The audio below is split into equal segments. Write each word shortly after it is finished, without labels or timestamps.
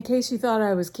case you thought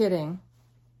I was kidding,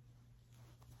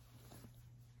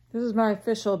 this is my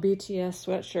official BTS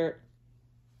sweatshirt.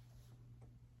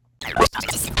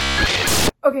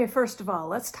 Okay, first of all,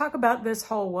 let's talk about this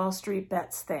whole Wall Street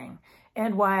bets thing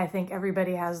and why I think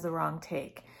everybody has the wrong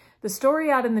take. The story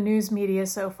out in the news media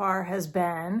so far has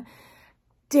been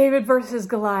David versus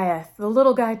Goliath. The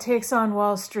little guy takes on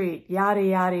Wall Street, yada,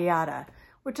 yada, yada,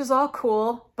 which is all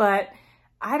cool, but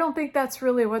I don't think that's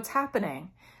really what's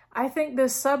happening. I think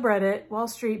this subreddit, Wall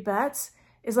Street Bets,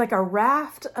 is like a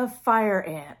raft of fire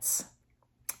ants.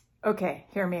 Okay,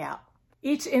 hear me out.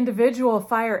 Each individual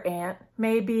fire ant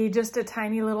may be just a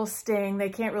tiny little sting. They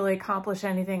can't really accomplish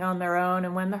anything on their own.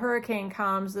 And when the hurricane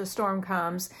comes, the storm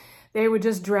comes, they would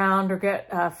just drown or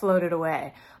get floated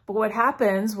away. But what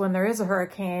happens when there is a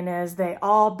hurricane is they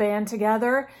all band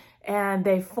together and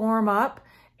they form up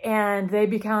and they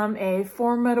become a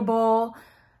formidable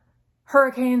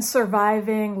hurricane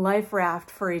surviving life raft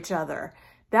for each other.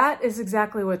 That is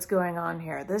exactly what's going on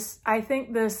here. I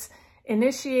think this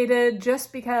initiated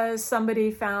just because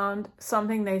somebody found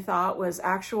something they thought was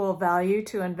actual value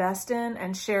to invest in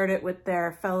and shared it with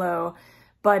their fellow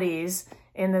buddies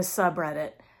in this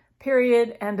subreddit.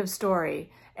 Period. End of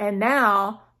story. And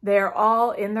now they're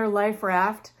all in their life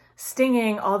raft,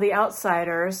 stinging all the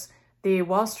outsiders, the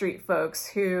Wall Street folks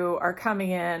who are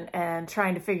coming in and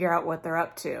trying to figure out what they're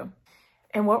up to.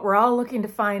 And what we're all looking to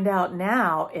find out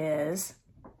now is,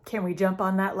 can we jump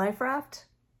on that life raft?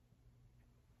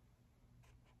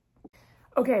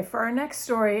 Okay, for our next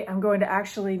story, I'm going to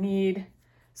actually need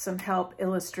some help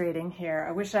illustrating here.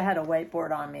 I wish I had a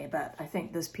whiteboard on me, but I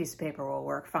think this piece of paper will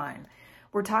work fine.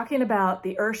 We're talking about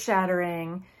the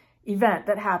earth-shattering event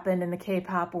that happened in the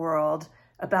K-pop world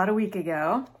about a week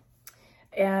ago.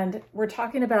 And we're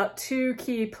talking about two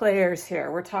key players here.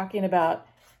 We're talking about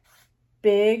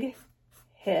Big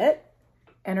Hit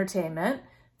Entertainment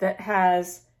that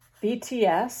has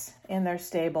BTS in their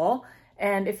stable.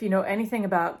 And if you know anything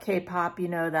about K-pop, you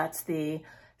know that's the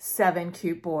 7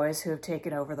 cute boys who have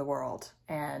taken over the world.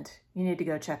 And you need to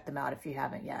go check them out if you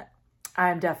haven't yet.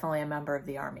 I'm definitely a member of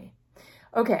the ARMY.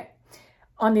 Okay,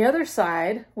 on the other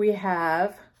side, we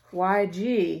have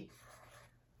YG.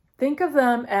 Think of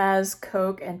them as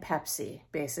Coke and Pepsi,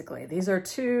 basically. These are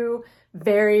two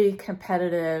very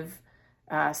competitive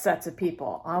sets of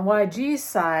people. On YG's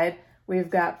side, we've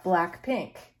got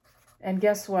Blackpink. And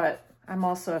guess what? I'm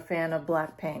also a fan of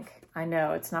Blackpink. I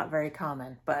know it's not very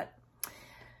common, but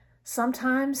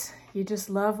sometimes you just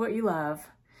love what you love.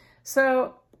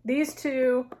 So these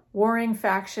two warring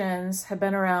factions have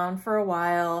been around for a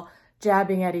while,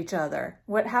 jabbing at each other.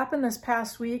 What happened this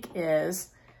past week is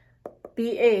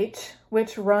BH,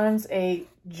 which runs a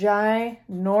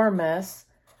ginormous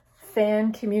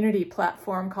fan community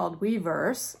platform called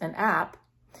Weverse, an app,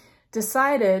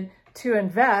 decided to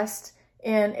invest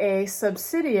in a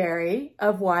subsidiary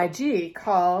of YG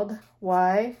called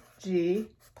YG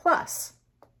Plus.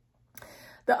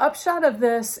 The upshot of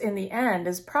this in the end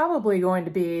is probably going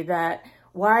to be that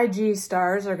YG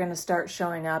stars are going to start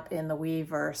showing up in the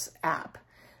Weverse app.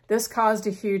 This caused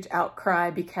a huge outcry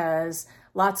because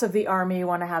lots of the ARMY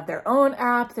want to have their own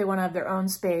app. They want to have their own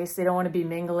space. They don't want to be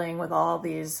mingling with all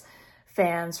these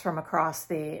fans from across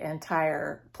the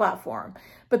entire platform.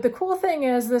 But the cool thing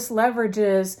is this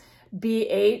leverages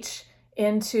BH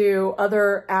into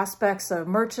other aspects of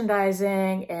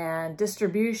merchandising and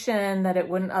distribution that it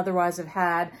wouldn't otherwise have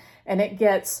had. And it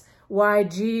gets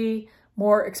YG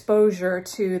more exposure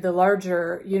to the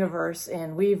larger universe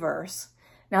in Weverse.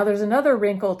 Now there's another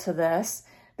wrinkle to this.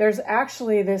 There's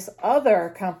actually this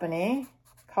other company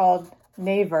called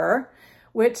Naver,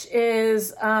 which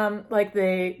is like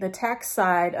the tech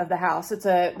side of the house. It's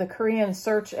the Korean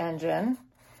search engine.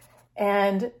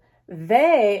 And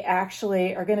they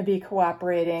actually are going to be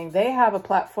cooperating. They have a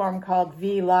platform called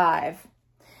V Live.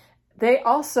 They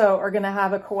also are going to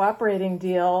have a cooperating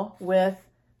deal with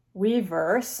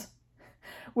Weverse,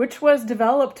 which was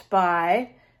developed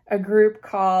by a group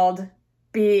called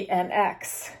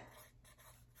BNX.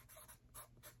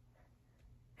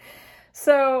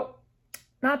 So,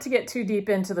 not to get too deep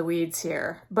into the weeds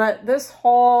here, but this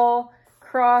whole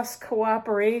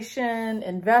cross-cooperation,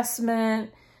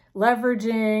 investment,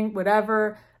 leveraging,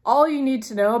 whatever, all you need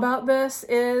to know about this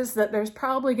is that there's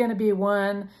probably going to be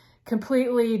one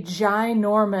completely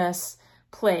ginormous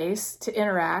place to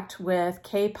interact with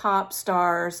K-pop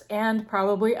stars and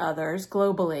probably others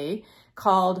globally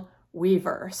called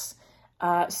Weverse.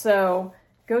 So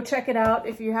go check it out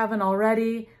if you haven't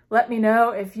already. Let me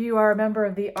know if you are a member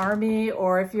of the ARMY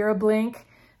or if you're a Blink.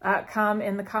 Come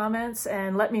in the comments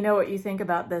and let me know what you think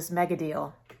about this mega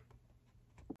deal.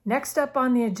 Next up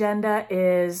on the agenda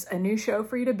is a new show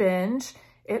for you to binge.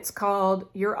 It's called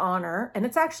Your Honor, and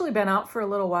it's actually been out for a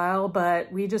little while,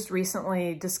 but we just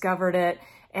recently discovered it,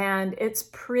 and it's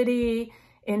pretty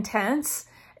intense.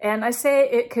 And I say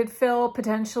it could fill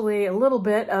potentially a little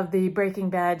bit of the Breaking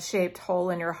Bad shaped hole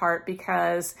in your heart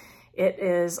because it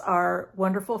is our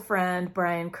wonderful friend,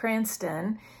 Bryan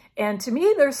Cranston. And to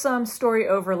me, there's some story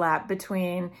overlap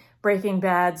between Breaking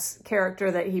Bad's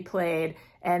character that he played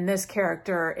and this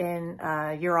character in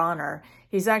Your Honor.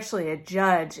 He's actually a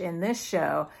judge in this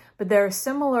show, but they're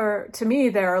similar. To me,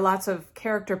 there are lots of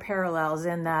character parallels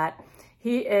in that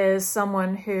he is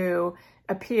someone who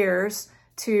appears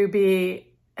to be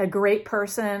a great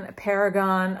person, a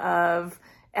paragon of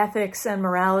ethics and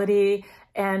morality,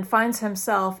 and finds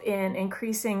himself in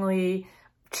increasingly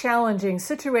challenging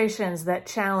situations that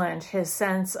challenge his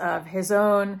sense of his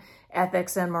own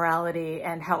ethics and morality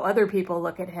and how other people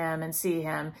look at him and see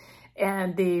him.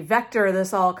 And the vector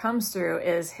this all comes through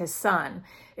is his son.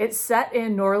 It's set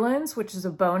in New Orleans, which is a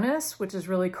bonus, which is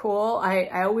really cool. I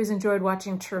always enjoyed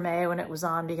watching Treme when it was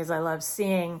on because I love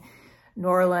seeing New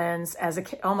Orleans as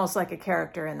almost like a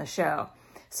character in the show.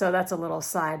 So that's a little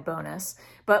side bonus.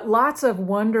 But lots of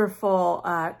wonderful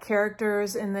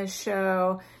characters in this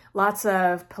show, lots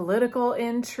of political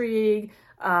intrigue,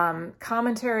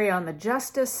 commentary on the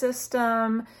justice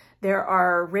system. There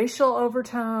are racial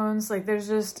overtones. Like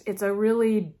it's a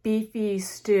really beefy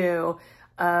stew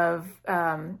of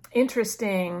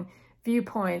interesting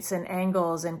viewpoints and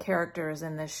angles and characters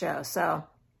in this show. So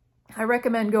I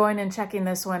recommend going and checking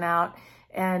this one out,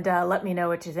 and let me know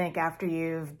what you think after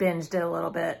you've binged it a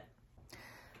little bit.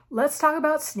 Let's talk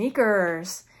about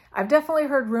sneakers. I've definitely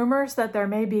heard rumors that there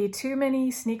may be too many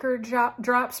sneaker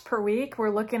drops per week. We're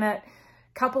looking at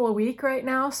couple a week right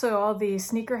now, so all the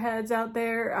sneakerheads out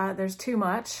there, there's too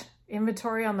much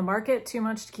inventory on the market, too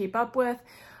much to keep up with.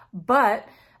 But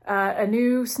a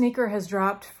new sneaker has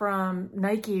dropped from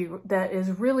Nike that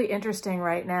is really interesting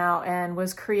right now and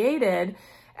was created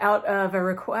out of a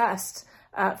request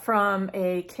from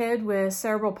a kid with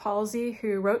cerebral palsy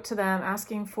who wrote to them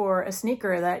asking for a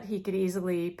sneaker that he could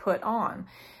easily put on.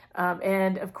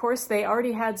 And of course, they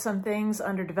already had some things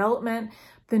under development.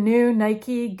 The new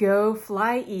Nike Go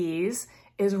Fly Ease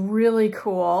is really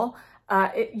cool.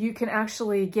 You can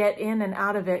actually get in and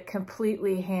out of it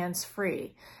completely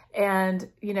hands-free. And,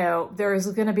 there's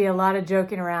going to be a lot of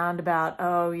joking around about,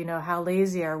 how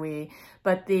lazy are we?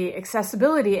 But the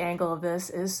accessibility angle of this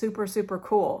is super, super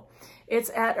cool. It's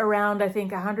at around, I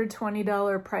think,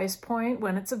 $120 price point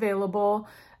when it's available.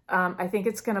 I think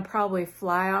it's going to probably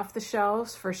fly off the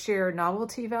shelves for sheer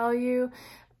novelty value.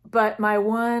 But my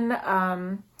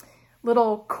one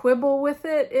little quibble with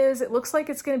it is it looks like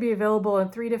it's going to be available in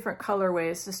 3 different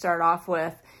colorways to start off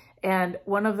with. And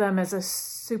one of them is a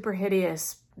super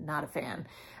hideous, not a fan.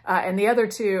 And the other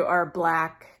 2 are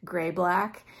black, gray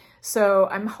black. So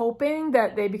I'm hoping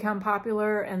that they become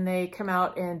popular and they come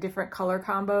out in different color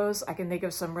combos. I can think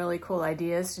of some really cool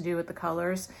ideas to do with the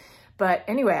colors. But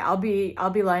anyway, I'll be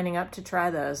lining up to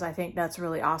try those. I think that's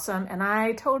really awesome. And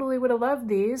I totally would have loved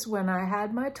these when I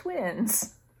had my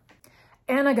twins.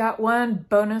 And I got one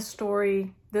bonus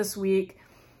story this week.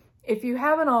 If you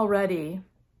haven't already,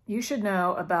 you should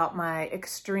know about my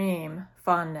extreme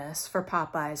fondness for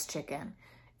Popeye's chicken.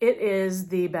 It is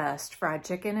the best fried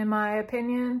chicken in my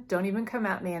opinion. Don't even come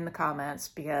at me in the comments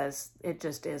because it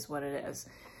just is what it is.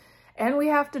 And we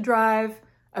have to drive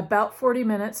about 40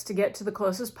 minutes to get to the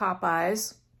closest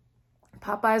Popeyes.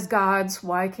 Popeyes gods,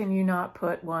 why can you not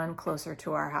put one closer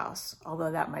to our house?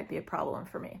 Although that might be a problem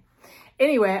for me.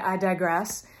 Anyway, I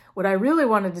digress. What I really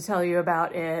wanted to tell you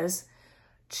about is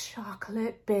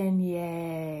chocolate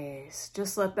beignets.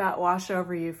 Just let that wash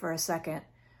over you for a second.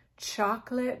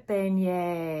 Chocolate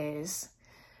beignets.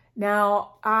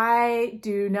 Now, I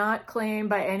do not claim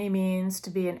by any means to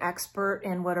be an expert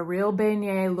in what a real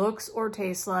beignet looks or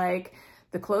tastes like.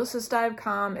 The closest I've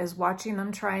come is watching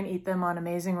them try and eat them on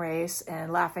Amazing Race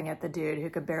and laughing at the dude who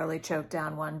could barely choke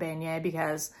down one beignet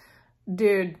because,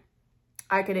 dude,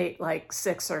 I could eat like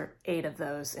 6 or 8 of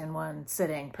those in one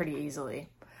sitting pretty easily.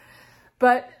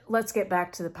 But let's get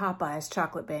back to the Popeyes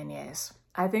chocolate beignets.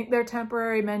 I think they're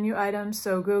temporary menu items,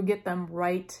 so go get them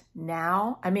right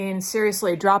now. I mean,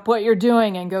 seriously, drop what you're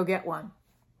doing and go get one.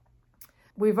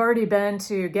 We've already been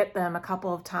to get them a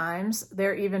couple of times.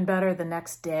 They're even better the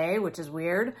next day, which is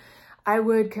weird. I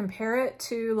would compare it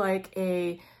to like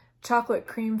a chocolate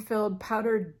cream-filled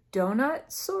powdered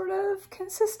donut sort of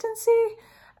consistency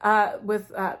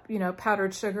with,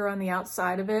 powdered sugar on the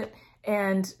outside of it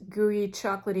and gooey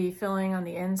chocolatey filling on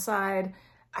the inside.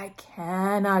 I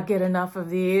cannot get enough of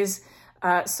these.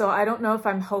 So I don't know if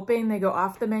I'm hoping they go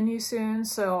off the menu soon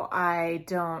so I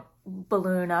don't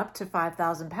balloon up to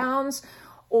 5,000 pounds,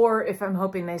 or if I'm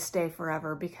hoping they stay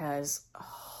forever because,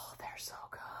 oh, they're so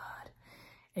good.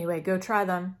 Anyway, go try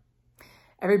them.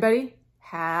 Everybody,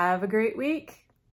 have a great week.